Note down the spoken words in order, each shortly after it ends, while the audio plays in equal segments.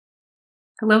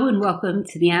Hello and welcome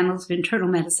to the Annals of Internal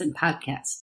Medicine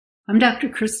podcast. I'm Dr.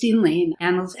 Christine Lane,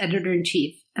 Annals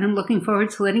Editor-in-Chief, and I'm looking forward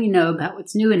to letting you know about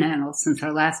what's new in Annals since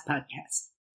our last podcast.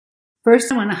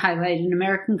 First, I want to highlight an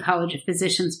American College of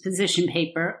Physicians position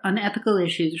paper on ethical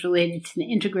issues related to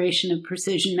the integration of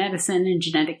precision medicine and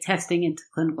genetic testing into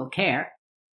clinical care.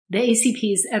 The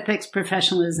ACP's Ethics,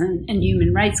 Professionalism, and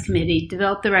Human Rights Committee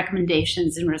developed the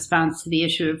recommendations in response to the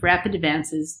issue of rapid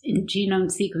advances in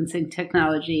genome sequencing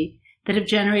technology that have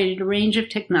generated a range of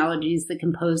technologies that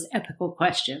can pose ethical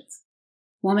questions.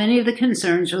 While many of the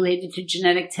concerns related to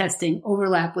genetic testing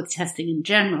overlap with testing in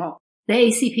general, the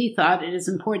ACP thought it is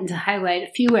important to highlight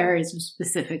a few areas of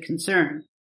specific concern.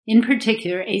 In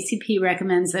particular, ACP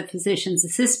recommends that physicians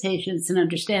assist patients in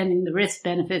understanding the risks,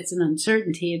 benefits, and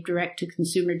uncertainty of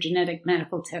direct-to-consumer genetic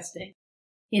medical testing.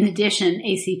 In addition,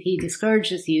 ACP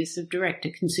discourages the use of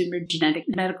direct-to-consumer genetic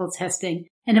medical testing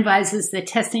and advises that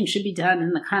testing should be done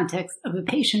in the context of a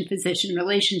patient-physician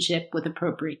relationship with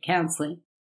appropriate counseling.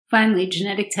 Finally,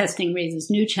 genetic testing raises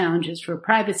new challenges for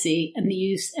privacy and the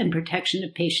use and protection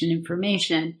of patient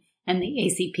information, and the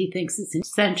ACP thinks it's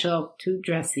essential to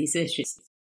address these issues.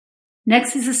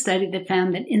 Next is a study that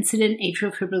found that incident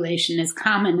atrial fibrillation is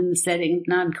common in the setting of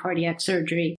non-cardiac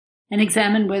surgery, and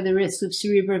examined whether the risks of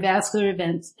cerebrovascular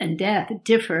events and death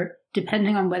differ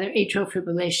depending on whether atrial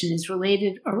fibrillation is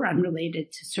related or unrelated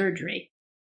to surgery.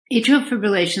 Atrial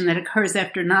fibrillation that occurs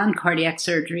after non-cardiac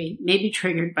surgery may be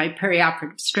triggered by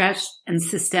perioperative stress and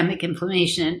systemic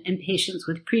inflammation in patients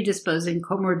with predisposing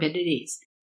comorbidities.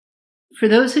 For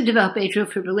those who develop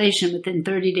atrial fibrillation within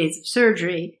 30 days of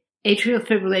surgery, atrial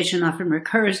fibrillation often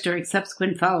recurs during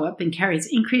subsequent follow-up and carries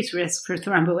increased risk for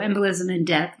thromboembolism and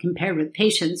death compared with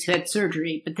patients who had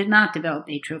surgery but did not develop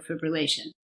atrial fibrillation.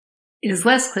 It is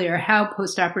less clear how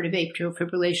postoperative atrial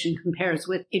fibrillation compares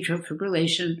with atrial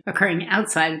fibrillation occurring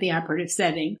outside of the operative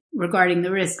setting regarding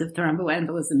the risk of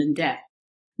thromboembolism and death.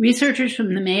 Researchers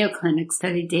from the Mayo Clinic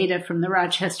studied data from the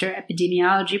Rochester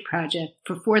Epidemiology Project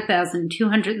for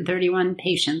 4,231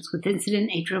 patients with incident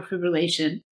atrial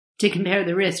fibrillation to compare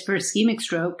the risk for ischemic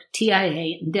stroke,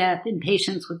 TIA, and death in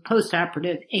patients with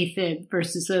postoperative AFib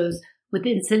versus those with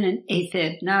incident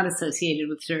AFib not associated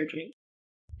with surgery.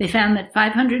 They found that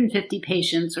 550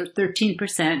 patients, or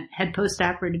 13%, had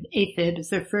postoperative AFib as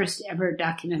their first ever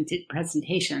documented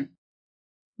presentation.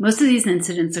 Most of these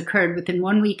incidents occurred within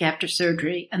 1 week after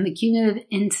surgery, and the cumulative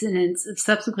incidence of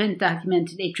subsequent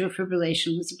documented atrial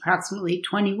fibrillation was approximately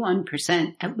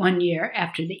 21% at 1 year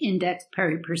after the index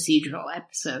periprocedural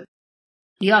episode.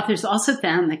 The authors also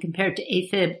found that compared to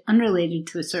AFib unrelated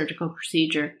to a surgical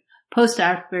procedure,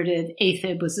 postoperative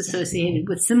AFib was associated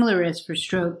with similar risk for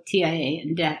stroke, TIA,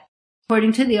 and death.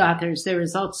 According to the authors, their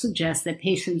results suggest that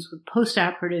patients with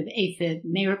postoperative AFib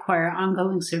may require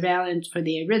ongoing surveillance for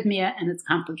the arrhythmia and its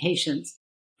complications.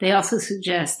 They also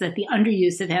suggest that the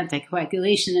underuse of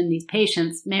anticoagulation in these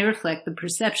patients may reflect the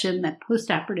perception that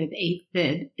postoperative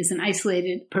AFib is an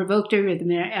isolated, provoked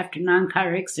arrhythmia after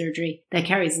non-cardiac surgery that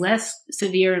carries less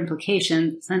severe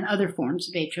implications than other forms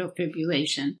of atrial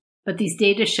fibrillation. But these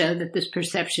data show that this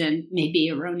perception may be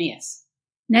erroneous.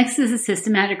 Next is a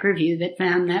systematic review that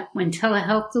found that when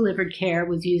telehealth-delivered care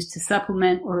was used to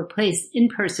supplement or replace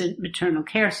in-person maternal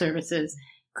care services,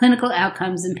 clinical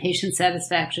outcomes and patient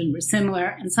satisfaction were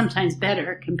similar and sometimes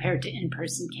better compared to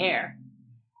in-person care.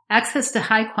 Access to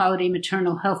high-quality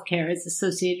maternal health care is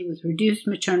associated with reduced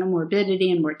maternal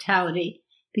morbidity and mortality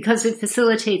because it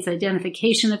facilitates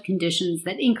identification of conditions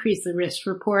that increase the risk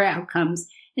for poor outcomes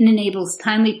and enables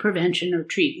timely prevention or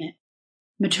treatment.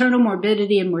 Maternal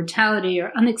morbidity and mortality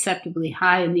are unacceptably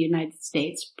high in the United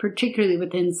States, particularly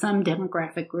within some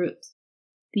demographic groups.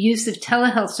 The use of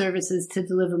telehealth services to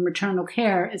deliver maternal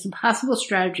care is a possible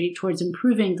strategy towards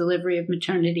improving delivery of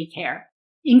maternity care,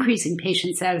 increasing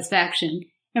patient satisfaction,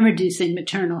 and reducing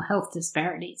maternal health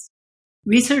disparities.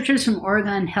 Researchers from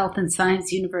Oregon Health and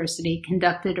Science University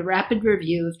conducted a rapid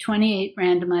review of 28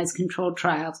 randomized controlled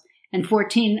trials and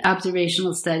 14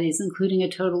 observational studies, including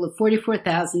a total of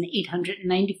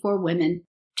 44,894 women,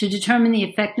 to determine the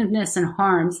effectiveness and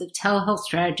harms of telehealth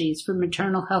strategies for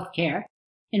maternal health care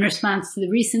in response to the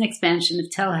recent expansion of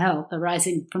telehealth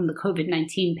arising from the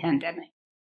COVID-19 pandemic.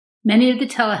 Many of the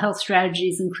telehealth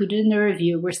strategies included in the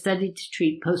review were studied to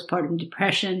treat postpartum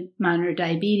depression, minor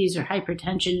diabetes, or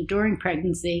hypertension during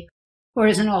pregnancy, or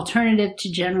as an alternative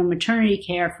to general maternity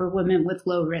care for women with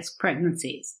low-risk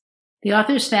pregnancies. The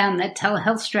authors found that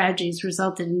telehealth strategies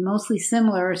resulted in mostly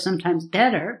similar or sometimes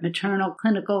better maternal,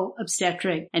 clinical,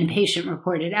 obstetric, and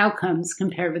patient-reported outcomes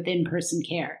compared with in-person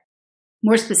care.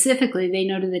 More specifically, they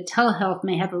noted that telehealth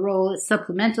may have a role as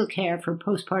supplemental care for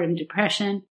postpartum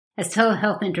depression, as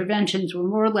telehealth interventions were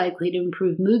more likely to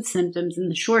improve mood symptoms in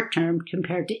the short term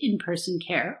compared to in-person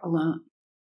care alone.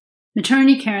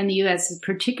 Maternity care in the U.S. is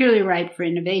particularly ripe for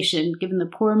innovation given the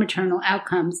poor maternal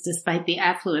outcomes despite the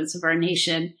affluence of our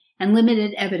nation and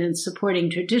limited evidence supporting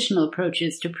traditional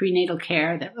approaches to prenatal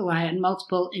care that rely on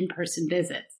multiple in-person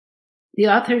visits. The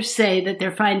authors say that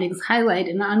their findings highlight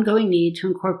an ongoing need to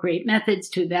incorporate methods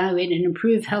to evaluate and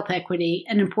improve health equity,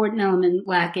 an important element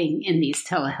lacking in these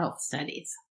telehealth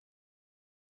studies.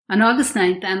 On August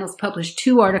 9th, Annals published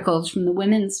 2 articles from the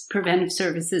Women's Preventive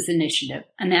Services Initiative,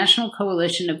 a national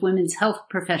coalition of women's health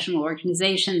professional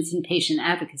organizations and patient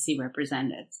advocacy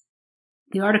representatives.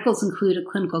 The articles include a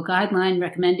clinical guideline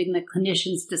recommending that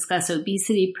clinicians discuss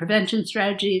obesity prevention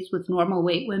strategies with normal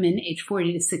weight women aged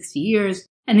 40 to 60 years,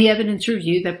 and the evidence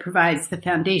review that provides the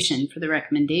foundation for the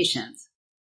recommendations.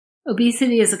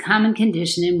 Obesity is a common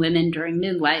condition in women during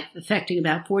midlife, affecting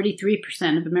about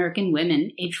 43% of American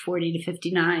women aged 40 to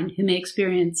 59 who may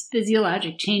experience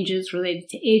physiologic changes related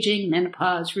to aging,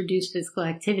 menopause, reduced physical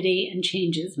activity, and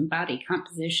changes in body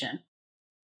composition.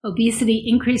 Obesity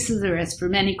increases the risk for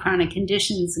many chronic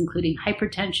conditions, including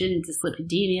hypertension,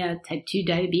 dyslipidemia, type 2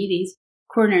 diabetes,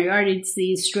 coronary artery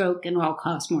disease, stroke, and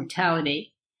all-cause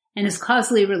mortality, and is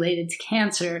causally related to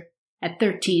cancer at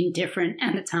 13 different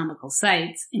anatomical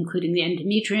sites, including the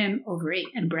endometrium, ovary,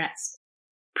 and breast.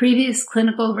 Previous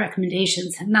clinical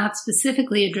recommendations have not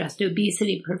specifically addressed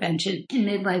obesity prevention in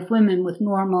midlife women with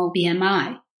normal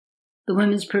BMI. The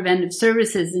Women's Preventive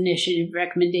Services Initiative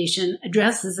recommendation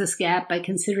addresses this gap by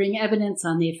considering evidence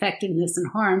on the effectiveness and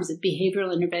harms of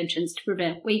behavioral interventions to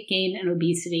prevent weight gain and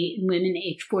obesity in women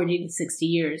aged 40 to 60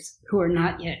 years who are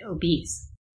not yet obese.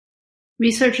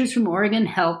 Researchers from Oregon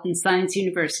Health and Science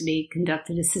University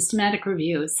conducted a systematic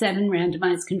review of 7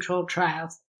 randomized controlled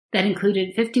trials that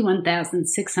included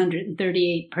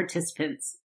 51,638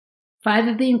 participants. 5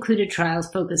 of the included trials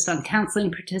focused on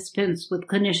counseling participants with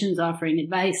clinicians offering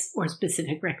advice or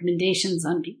specific recommendations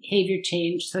on behavior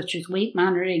change such as weight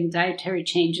monitoring, dietary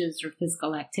changes, or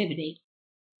physical activity.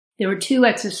 There were 2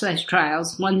 exercise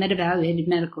trials, one that evaluated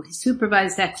medically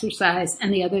supervised exercise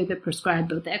and the other that prescribed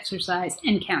both exercise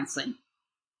and counseling.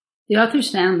 The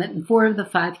authors found that in 4 of the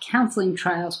 5 counseling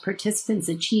trials, participants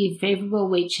achieved favorable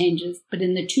weight changes, but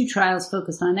in the 2 trials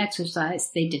focused on exercise,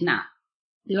 they did not.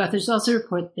 The authors also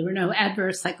report that there were no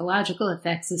adverse psychological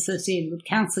effects associated with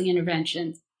counseling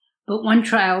interventions, but one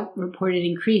trial reported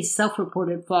increased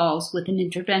self-reported falls with an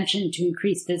intervention to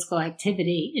increase physical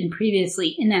activity in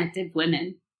previously inactive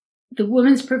women. The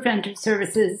Women's Preventive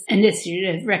Services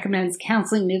Initiative recommends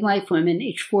counseling midlife women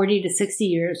aged 40 to 60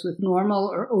 years with normal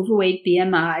or overweight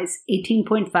BMIs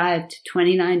 18.5 to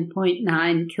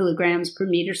 29.9 kilograms per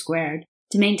meter squared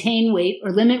to maintain weight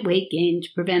or limit weight gain to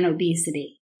prevent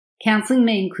obesity. Counseling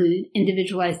may include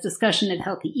individualized discussion of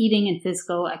healthy eating and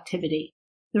physical activity.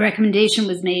 The recommendation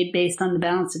was made based on the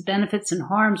balance of benefits and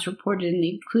harms reported in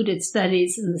the included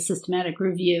studies in the systematic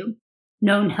review,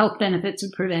 known health benefits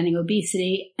of preventing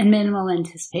obesity, and minimal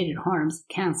anticipated harms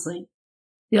of counseling.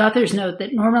 The authors note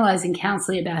that normalizing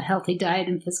counseling about healthy diet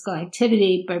and physical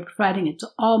activity by providing it to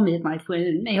all midlife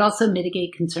women may also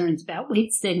mitigate concerns about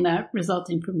weight stigma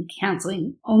resulting from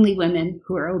counseling only women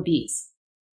who are obese.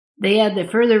 They add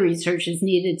that further research is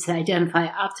needed to identify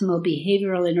optimal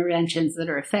behavioral interventions that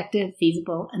are effective,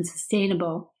 feasible, and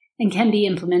sustainable, and can be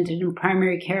implemented in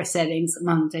primary care settings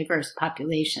among diverse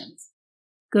populations.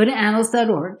 Go to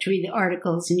annals.org to read the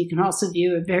articles, and you can also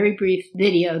view a very brief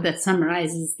video that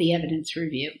summarizes the evidence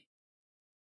review.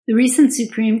 The recent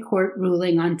Supreme Court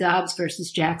ruling on Dobbs v.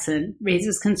 Jackson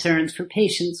raises concerns for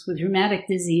patients with rheumatic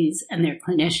disease and their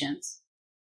clinicians.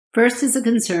 First is a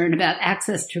concern about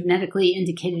access to medically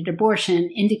indicated abortion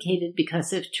indicated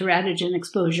because of teratogen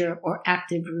exposure or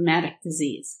active rheumatic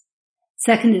disease.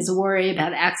 Second is a worry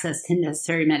about access to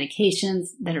necessary medications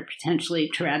that are potentially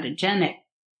teratogenic.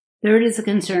 Third is a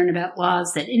concern about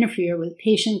laws that interfere with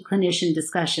patient-clinician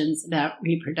discussions about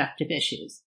reproductive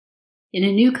issues. In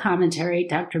a new commentary,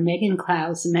 Dr. Megan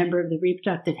Klaus, a member of the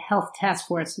Reproductive Health Task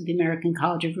Force of the American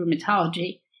College of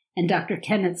Rheumatology, and Dr.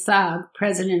 Kenneth Zog,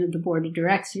 president of the board of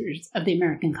directors of the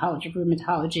American College of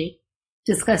Rheumatology,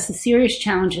 discuss the serious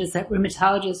challenges that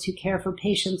rheumatologists who care for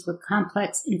patients with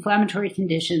complex inflammatory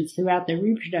conditions throughout their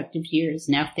reproductive years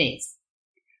now face.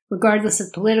 Regardless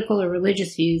of political or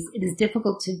religious views, it is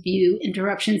difficult to view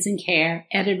interruptions in care,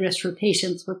 added risk for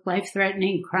patients with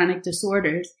life-threatening chronic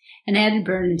disorders, and added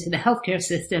burden to the healthcare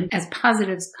system as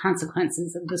positive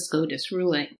consequences of the SCOTUS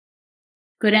ruling.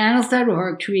 Go to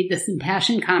annals.org to read this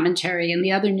impassioned commentary and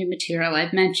the other new material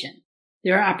I've mentioned.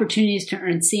 There are opportunities to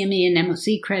earn CME and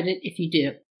MOC credit if you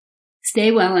do.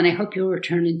 Stay well, and I hope you'll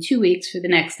return in 2 weeks for the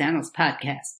next Annals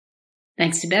podcast.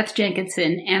 Thanks to Beth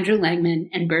Jenkinson, Andrew Langman,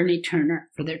 and Bernie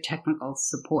Turner for their technical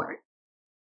support.